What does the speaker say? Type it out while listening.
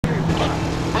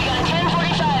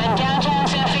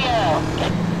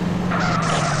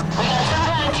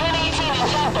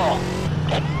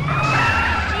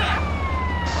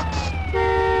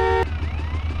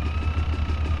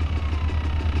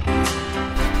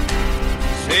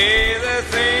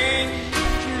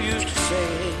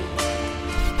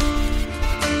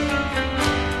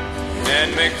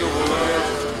make the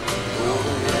world go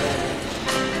round.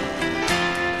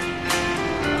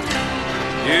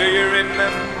 Do you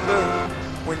remember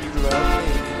when you loved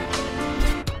me?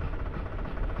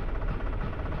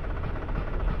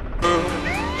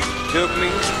 Took me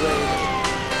straight.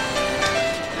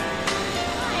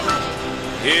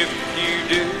 If you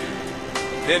do,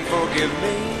 then forgive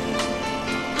me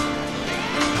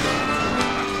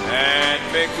and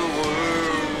make the world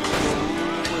go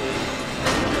away.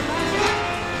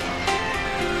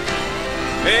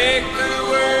 Make the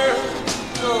world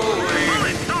go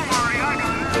away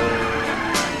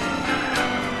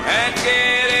and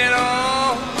get it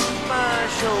off my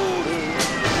shoulders.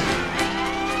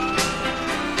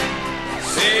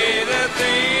 Say the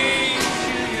things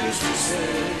you used to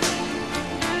say.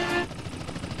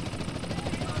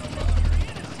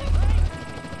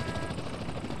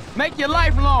 Make your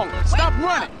life longer. Stop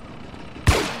running.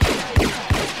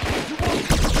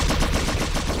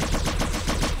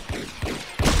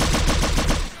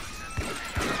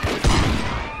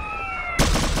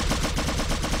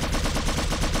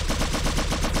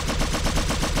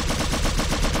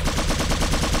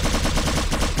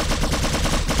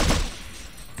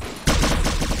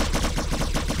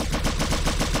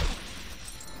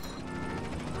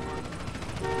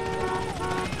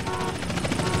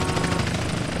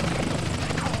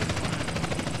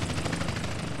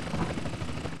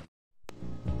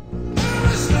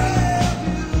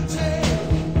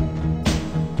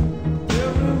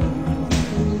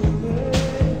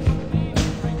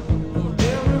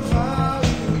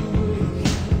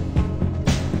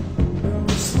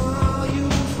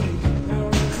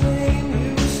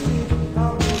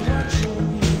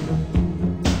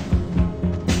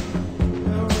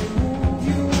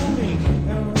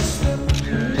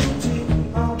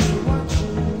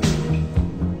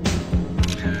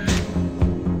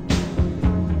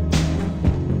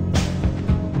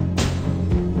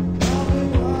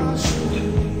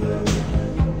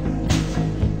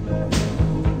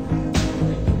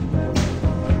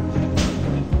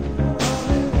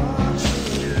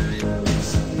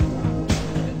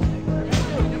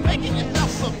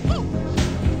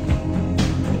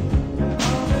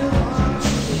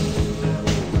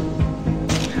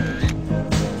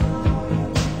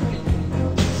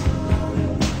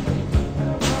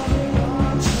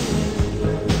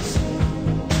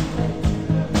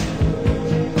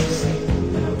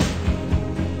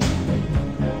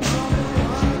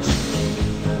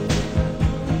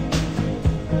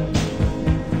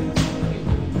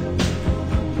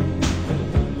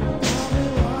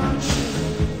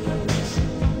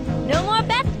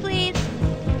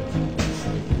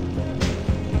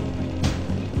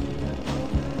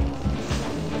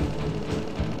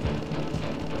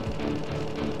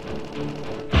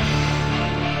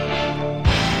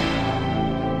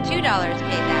 $2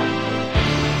 paid out.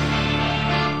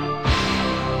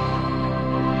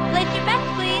 Place your bets,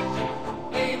 please.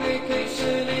 A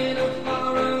vacation in a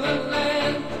foreign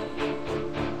land.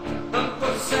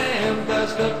 Uncle Sam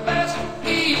does the best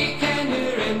he can.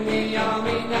 You're in the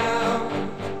army now.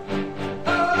 Oh,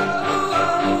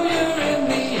 you're in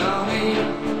the army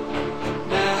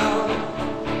now.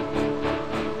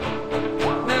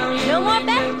 Now you No more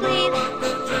bets, please. what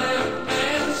the tramp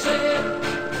man said.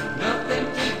 Nothing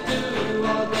to do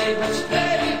or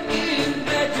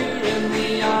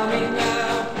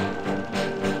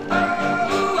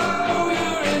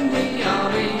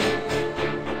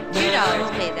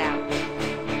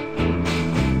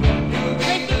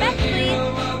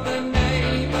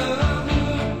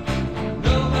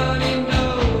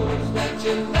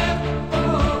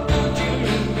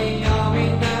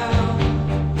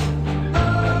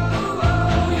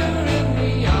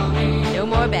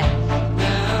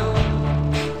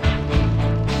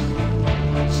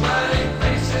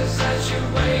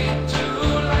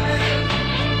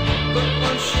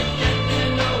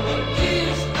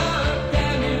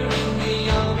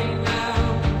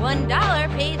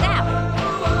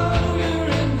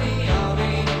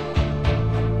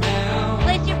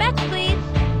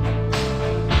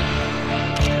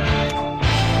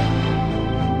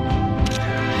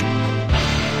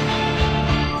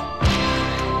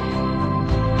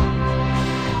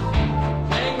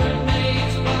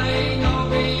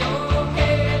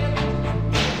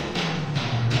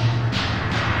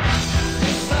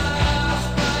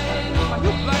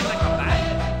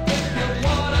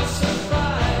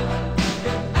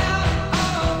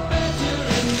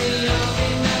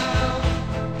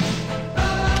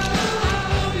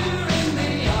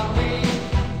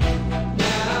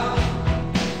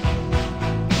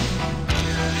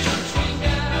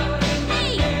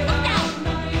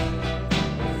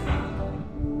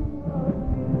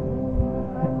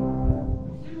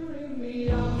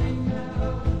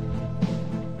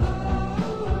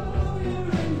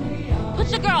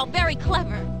What's your girl? Very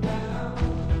clever. No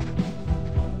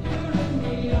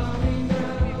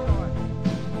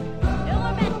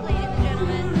more mess, ladies and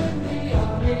gentlemen.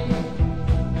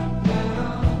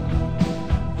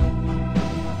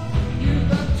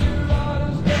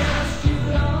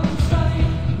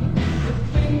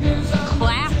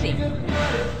 Classy.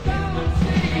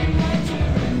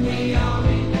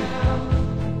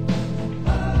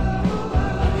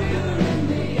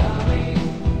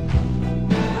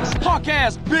 Punk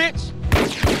ass bitch!